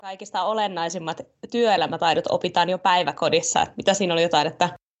Kaikista olennaisimmat työelämätaidot opitaan jo päiväkodissa. Mitä siinä oli jotain, että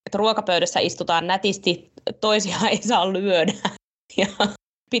ruokapöydässä istutaan nätisti, toisiaan ei saa lyödä ja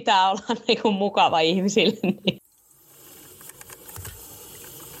pitää olla niin kuin mukava ihmisille. Niin.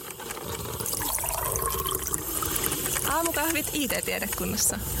 Aamukahvit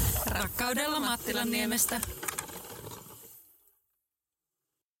IT-tiedekunnassa. Rakkaudella Mattilanniemestä.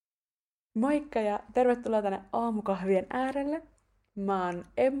 Moikka ja tervetuloa tänne Aamukahvien äärelle. Mä oon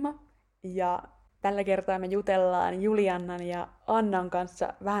Emma ja tällä kertaa me jutellaan Juliannan ja Annan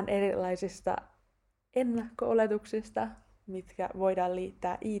kanssa vähän erilaisista ennakko-oletuksista, mitkä voidaan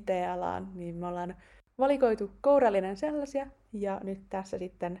liittää IT-alaan. Niin me ollaan valikoitu kourallinen sellaisia ja nyt tässä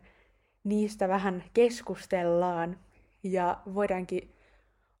sitten niistä vähän keskustellaan. Ja voidaankin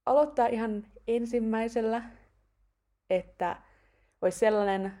aloittaa ihan ensimmäisellä, että olisi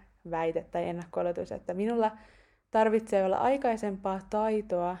sellainen väite tai ennakko-oletus, että minulla tarvitsee olla aikaisempaa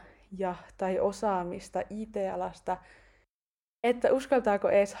taitoa tai osaamista IT-alasta, että uskaltaako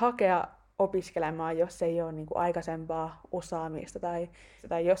edes hakea opiskelemaan, jos ei ole niin kuin aikaisempaa osaamista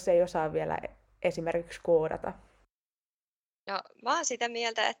tai jos ei osaa vielä esimerkiksi koodata. No, mä oon sitä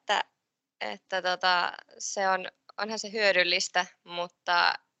mieltä, että onhan se hyödyllistä,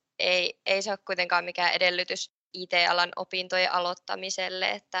 mutta ei se ole kuitenkaan mikään edellytys IT-alan opintojen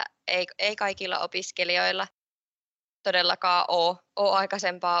aloittamiselle, että ei kaikilla opiskelijoilla todellakaan ole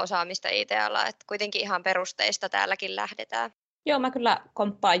aikaisempaa osaamista IT-alaa, että kuitenkin ihan perusteista täälläkin lähdetään. Joo, mä kyllä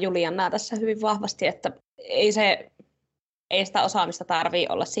komppaan Juliannaa tässä hyvin vahvasti, että ei sitä osaamista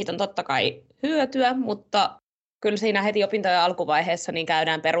tarvitse olla. Siitä on totta kai hyötyä, mutta kyllä siinä heti opintojen alkuvaiheessa niin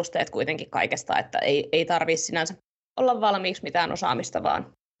käydään perusteet kuitenkin kaikesta, että ei tarvitse sinänsä olla valmiiksi mitään osaamista,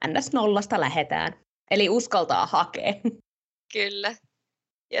 vaan NS0 lähdetään. Eli uskaltaa hakea. Kyllä.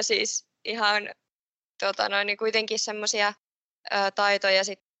 Ja siis ihan niin kuitenkin semmoisia taitoja,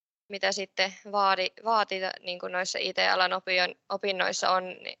 mitä sitten vaatii niin kuin noissa IT-alan opinnoissa on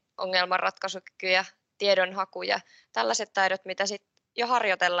niin ongelmanratkaisukyky ja tiedonhaku ja tällaiset taidot, mitä sitten jo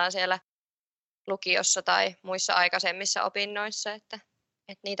harjoitellaan siellä lukiossa tai muissa aikaisemmissa opinnoissa, että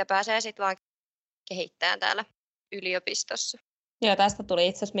niitä pääsee sitten vaan kehittämään täällä yliopistossa. Joo, tästä tuli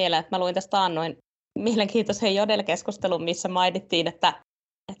itse asiassa mieleen, että mä luin tästä taannoin mielenkiintoisen Jodel-keskustelun, missä mainittiin, että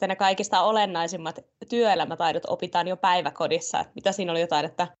ne kaikista olennaisimmat työelämätaidot opitaan jo päiväkodissa. Että mitä siinä oli jotain,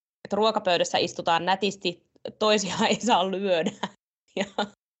 että ruokapöydässä istutaan nätisti, toisiaan ei saa lyödä ja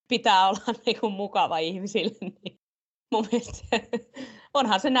pitää olla niin kuin mukava ihmisille. Niin mun mielestä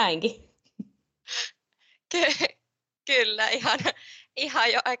onhan se näinkin. Kyllä,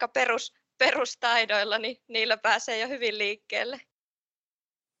 ihan jo aika perustaidoilla, niin niillä pääsee jo hyvin liikkeelle.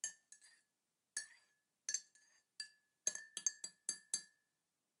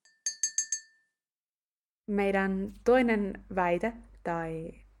 Meidän toinen väite,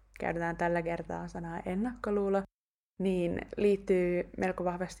 tai käytetään tällä kertaa sanaa ennakkoluulo, niin liittyy melko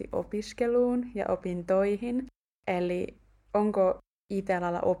vahvasti opiskeluun ja opintoihin. Eli onko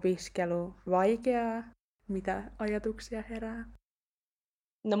IT-alalla opiskelu vaikeaa? Mitä ajatuksia herää?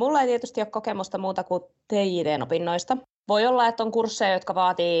 No mulla ei tietysti ole kokemusta muuta kuin TJT-opinnoista. Voi olla, että on kursseja, jotka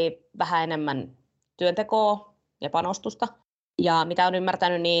vaatii vähän enemmän työntekoa ja panostusta. Ja mitä olen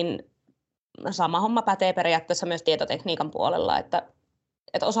ymmärtänyt, niin sama homma pätee periaatteessa myös tietotekniikan puolella, että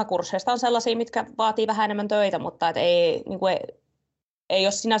osa kursseista on sellaisia, mitkä vaatii vähän enemmän töitä, mutta ei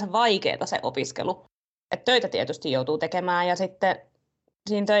ole sinänsä vaikeaa se opiskelu. Et töitä tietysti joutuu tekemään ja sitten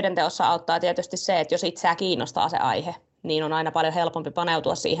siinä töiden teossa auttaa tietysti se, että jos itseä kiinnostaa se aihe, niin on aina paljon helpompi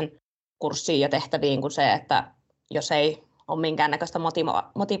paneutua siihen kurssiin ja tehtäviin kuin se, että jos ei ole minkäännäköistä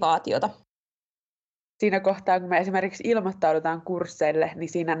motivaatiota. Siinä kohtaa, kun me esimerkiksi ilmoittaudutaan kursseille, niin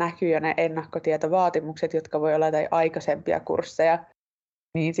siinä näkyy jo ne ennakkotietovaatimukset, jotka voi olla jotain aikaisempia kursseja.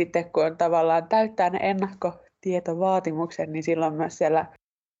 Niin sitten kun on tavallaan täyttää ne ennakkotietovaatimukset, niin silloin myös siellä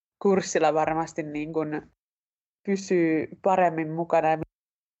kurssilla varmasti niin kuin pysyy paremmin mukana.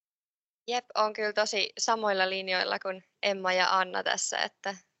 Jep, on kyllä tosi samoilla linjoilla kuin Emma ja Anna tässä,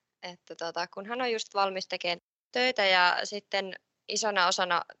 että kunhan on just valmis tekemään töitä ja sitten isona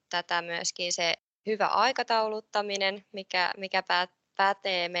osana tätä myöskin se hyvä aikatauluttaminen, mikä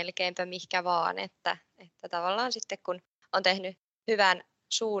pätee melkeinpä mihinkä vaan, että tavallaan sitten kun on tehnyt hyvän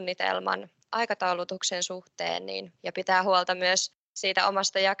suunnitelman aikataulutuksen suhteen ja pitää huolta myös siitä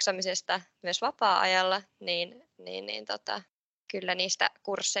omasta jaksamisesta myös vapaa-ajalla, niin kyllä niistä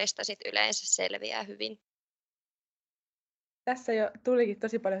kursseista sit yleensä selviää hyvin. Tässä jo tulikin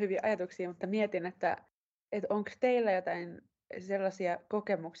tosi paljon hyviä ajatuksia, mutta mietin, että onko teillä jotain sellaisia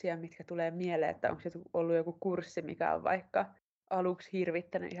kokemuksia, mitkä tulee mieleen, että onko ollut joku kurssi, mikä on vaikka aluksi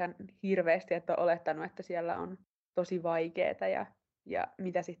hirvittänyt ihan hirveästi, että on olettanut, että siellä on tosi vaikeaa ja ja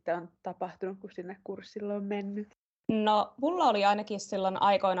mitä sitten on tapahtunut, kun sinne kurssille on mennyt? No, mulla oli ainakin silloin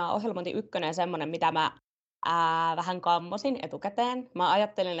aikoinaan ohjelmointi 1 semmoinen, mitä mä vähän kammosin etukäteen. Mä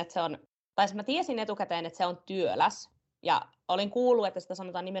ajattelin, että se on, tai mä tiesin etukäteen, että se on työläs. Ja olin kuullut, että sitä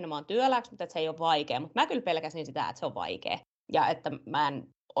sanotaan nimenomaan työläksi, mutta että se ei ole vaikea. Mutta mä kyllä pelkäsin sitä, että se on vaikea. Ja että mä en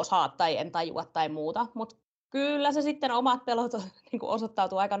osaa tai en tajua tai muuta. Mutta kyllä se sitten omat pelot niin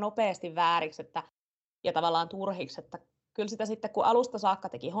osoittautuu aika nopeasti vääriksi ja tavallaan turhiksi. Että kyllä sitä sitten, kun alusta saakka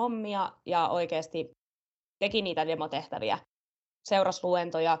teki hommia ja oikeasti teki niitä demotehtäviä, seurasi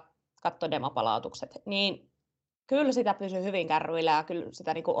luentoja, katsoi demopalautukset, niin kyllä sitä pysyi hyvin kärryillä ja kyllä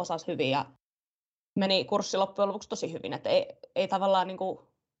sitä niin kuin osasi hyvin ja meni kurssi loppujen lopuksi tosi hyvin. Että ei tavallaan niin kuin,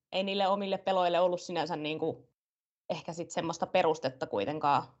 ei niille omille peloille ollut sinänsä niin kuin ehkä sitten semmoista perustetta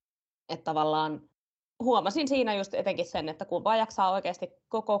kuitenkaan, että tavallaan huomasin siinä just etenkin sen, että kun vaan jaksaa oikeasti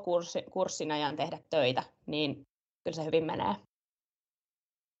koko kurssin ajan tehdä töitä, niin kyllä se hyvin menee.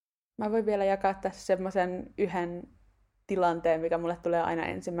 Mä voin vielä jakaa tässä semmoisen yhden tilanteen, mikä mulle tulee aina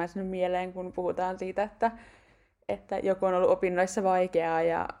ensimmäisenä mieleen, kun puhutaan siitä, että joku on ollut opinnoissa vaikeaa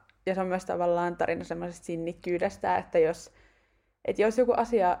ja se on myös tavallaan tarina semmoisesta sinnikkyydestä, että jos joku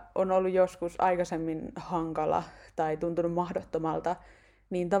asia on ollut joskus aikaisemmin hankala tai tuntunut mahdottomalta,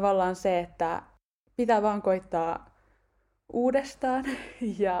 niin tavallaan se, että pitää vaan koittaa uudestaan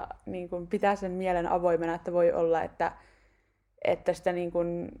ja niin kuin pitää sen mielen avoimena, että voi olla, että sitä niin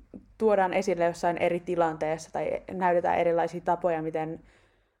kuin tuodaan esille jossain eri tilanteessa tai näytetään erilaisia tapoja, miten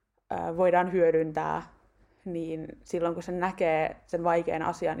voidaan hyödyntää, niin silloin kun se näkee sen vaikean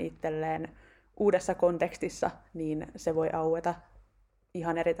asian itselleen uudessa kontekstissa, niin se voi aueta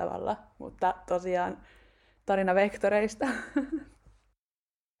ihan eri tavalla. Mutta tosiaan tarina vektoreista.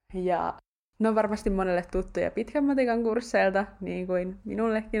 Ja ne on varmasti monelle tuttuja pitkän matikan kursseilta, niin kuin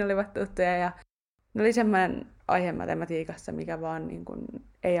minullekin olivat tuttuja. Ja ne oli semmoinen aihe matematiikassa, mikä vaan niin kuin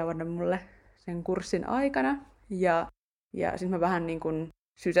ei avannut mulle sen kurssin aikana. Ja sitten mä vähän niin kuin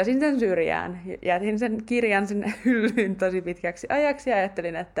sysäsin sen syrjään. Jätin sen kirjan sinne hyllyyn tosi pitkäksi ajaksi ja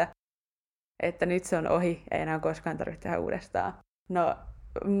ajattelin, että nyt se on ohi, ei enää koskaan tarvitse tehdä uudestaan. No,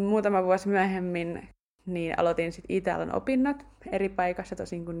 muutama vuosi myöhemmin niin aloitin sitten IT-alan opinnot eri paikassa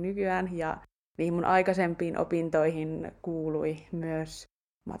tosin kuin nykyään. Ja niihin mun aikaisempiin opintoihin kuului myös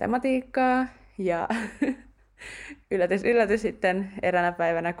matematiikkaa. Ja yllätys sitten eräänä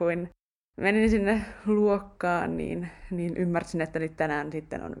päivänä, kun menin sinne luokkaan, niin ymmärsin, että nyt tänään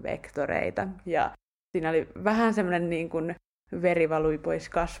sitten on vektoreita. Ja siinä oli vähän semmoinen niin kuin veri valui pois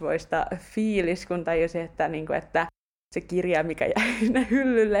kasvoista fiilis, kun tajusin, että se kirja, mikä jäi sinne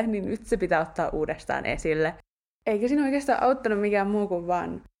hyllylle, niin nyt se pitää ottaa uudestaan esille. Eikä siinä oikeastaan auttanut mikään muu kuin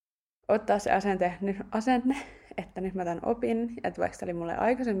vaan ottaa se asenne, että nyt mä tämän opin. Että vaikka se oli mulle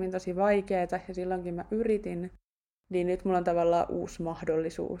aikaisemmin tosi vaikeaa ja silloinkin mä yritin, niin nyt mulla on tavallaan uusi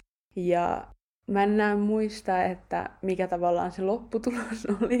mahdollisuus. Ja mä en enää muista, että mikä tavallaan se lopputulos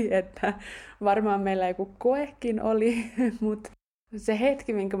oli, että varmaan meillä joku koekin oli, mutta se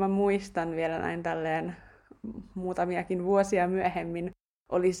hetki, minkä mä muistan vielä näin tälleen muutamiakin vuosia myöhemmin,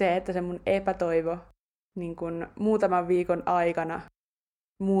 oli se, että se mun epätoivo niin kun muutaman viikon aikana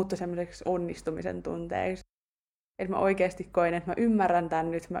muuttui semmoiseksi onnistumisen tunteeksi. Että mä oikeasti koin, että mä ymmärrän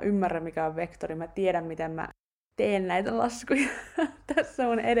tän nyt, mä ymmärrän mikä on vektori, mä tiedän miten mä teen näitä laskuja tässä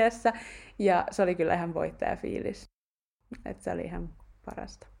mun edessä. Ja se oli kyllä ihan voittajafiilis. Että se oli ihan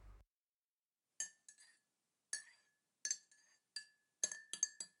parasta.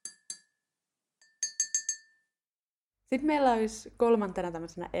 Sitten meillä olisi kolmantena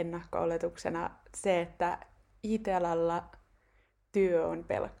tämmöisenä ennakko-oletuksena se, että IT-alalla työ on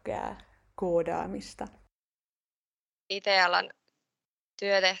pelkkää koodaamista. IT-alan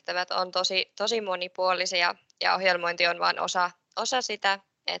työtehtävät on tosi monipuolisia ja ohjelmointi on vain osa sitä.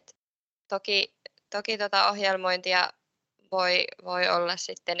 Et toki ohjelmointia voi olla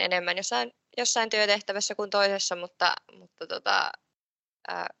sitten enemmän jossain työtehtävässä kuin toisessa, mutta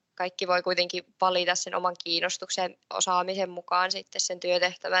kaikki voi kuitenkin valita sen oman kiinnostuksen osaamisen mukaan sitten sen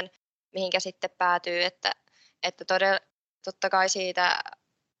työtehtävän, mihinkä sitten päätyy, että totta kai siitä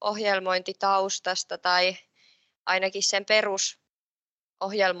ohjelmointitaustasta tai ainakin sen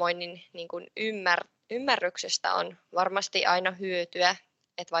perusohjelmoinnin niin kuin ymmärryksestä on varmasti aina hyötyä,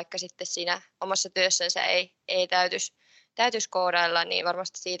 että vaikka sitten siinä omassa työssänsä ei täytys koodailla, niin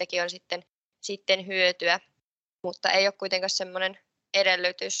varmasti siitäkin on sitten hyötyä, mutta ei ole kuitenkaan semmoinen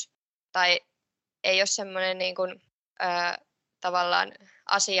edellytys tai ei ole semmoinen niin kuin, tavallaan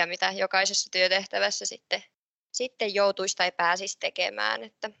asia, mitä jokaisessa työtehtävässä sitten joutuisi tai pääsisi tekemään,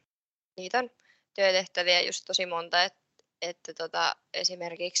 että niitä on työtehtäviä just tosi monta, että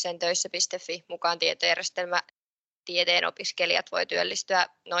esimerkiksi sen töissä.fi mukaan tietojärjestelmä tieteen opiskelijat voi työllistyä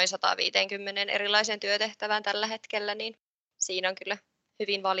noin 150 erilaisen työtehtävään tällä hetkellä, niin siinä on kyllä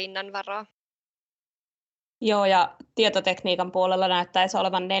hyvin valinnanvaraa. Joo, ja tietotekniikan puolella näyttäisi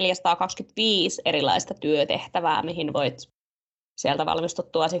olevan 425 erilaista työtehtävää, mihin voit sieltä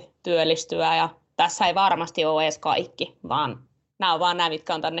valmistuttuasi työllistyä. Ja tässä ei varmasti ole edes kaikki, vaan nämä on vaan nämä,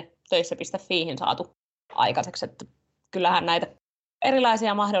 mitkä on tänne töissä.fiihin saatu aikaiseksi. Että kyllähän näitä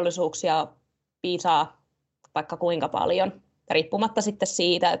erilaisia mahdollisuuksia piisaa vaikka kuinka paljon, riippumatta sitten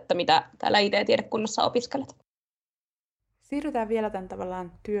siitä, että mitä täällä IT-tiedekunnassa opiskelet. Siirrytään vielä tämän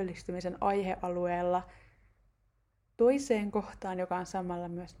tavallaan työllistymisen aihealueella toiseen kohtaan, joka on samalla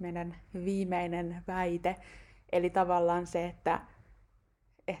myös meidän viimeinen väite. Eli tavallaan se,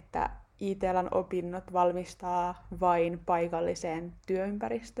 että IT-alan opinnot valmistaa vain paikalliseen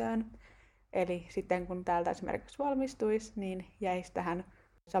työympäristöön. Eli sitten kun täältä esimerkiksi valmistuisi, niin jäisi tähän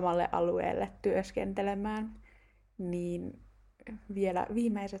samalle alueelle työskentelemään. Niin vielä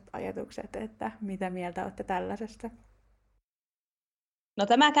viimeiset ajatukset, että mitä mieltä olette tällaisesta? No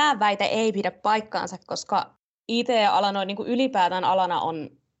tämäkään väite ei pidä paikkaansa, koska IT-ala noin niin kuin ylipäätään alana on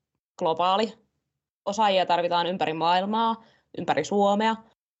globaali. Osaajia tarvitaan ympäri maailmaa, ympäri Suomea.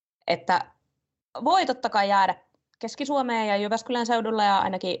 Että voi totta kai jäädä Keski-Suomeen ja Jyväskylän seudulla, ja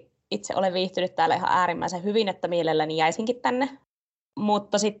ainakin itse olen viihtynyt täällä ihan äärimmäisen hyvin, että mielelläni jäisinkin tänne.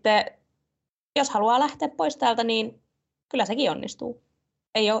 Mutta sitten, jos haluaa lähteä pois täältä, niin kyllä sekin onnistuu.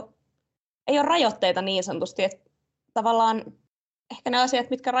 Ei ole rajoitteita niin sanotusti, että tavallaan ehkä ne asiat,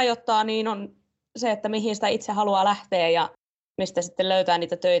 mitkä rajoittaa, niin on se, että mihin sitä itse haluaa lähteä ja mistä sitten löytää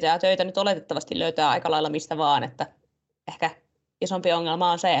niitä töitä. Ja töitä nyt oletettavasti löytää aika lailla mistä vaan, että ehkä isompi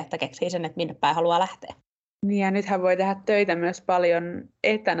ongelma on se, että keksii sen, että minne päin haluaa lähteä. Niin ja nythän voi tehdä töitä myös paljon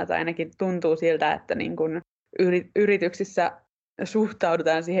etänä, tai ainakin tuntuu siltä, että niin kun yrityksissä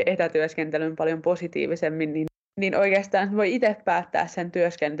suhtaudutaan siihen etätyöskentelyyn paljon positiivisemmin, niin oikeastaan voi itse päättää sen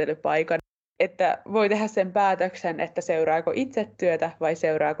työskentelypaikan, että voi tehdä sen päätöksen, että seuraako itse työtä vai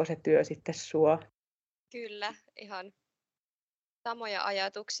seuraako se työ sitten sua. Kyllä, ihan samoja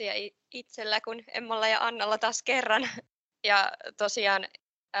ajatuksia itsellä kuin Emmalla ja Annalla taas kerran. Ja tosiaan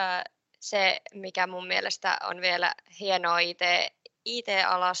se, mikä mun mielestä on vielä hienoa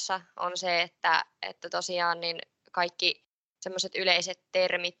IT-alassa, on se, että tosiaan niin kaikki semmoiset yleiset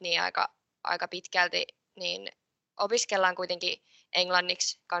termit niin aika pitkälti niin opiskellaan kuitenkin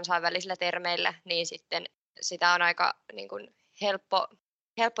englanniksi kansainvälisillä termeillä, niin sitten sitä on aika niin kuin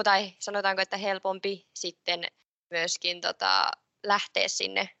helppo tai sanotaanko, että helpompi sitten myöskin lähteä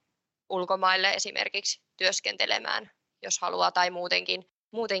sinne ulkomaille esimerkiksi työskentelemään, jos haluaa, tai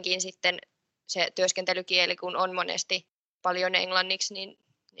muutenkin sitten se työskentelykieli, kun on monesti paljon englanniksi,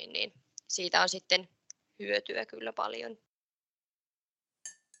 niin siitä on sitten hyötyä kyllä paljon.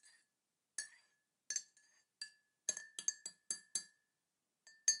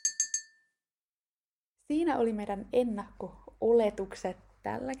 Siinä oli meidän ennakko-oletukset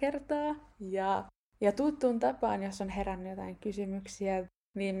tällä kertaa. Ja tuttuun tapaan, jos on herännyt jotain kysymyksiä,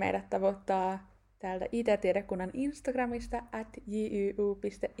 niin meidät tavoittaa täältä IT-tiedekunnan Instagramista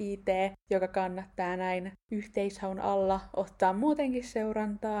 @jyu.it, joka kannattaa näin yhteishaun alla ottaa muutenkin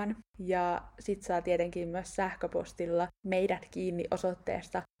seurantaan. Ja sit saa tietenkin myös sähköpostilla meidät kiinni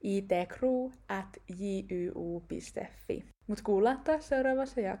osoitteesta itcrew@jyu.fi. Mut kuullaan taas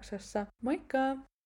seuraavassa jaksossa. Moikka!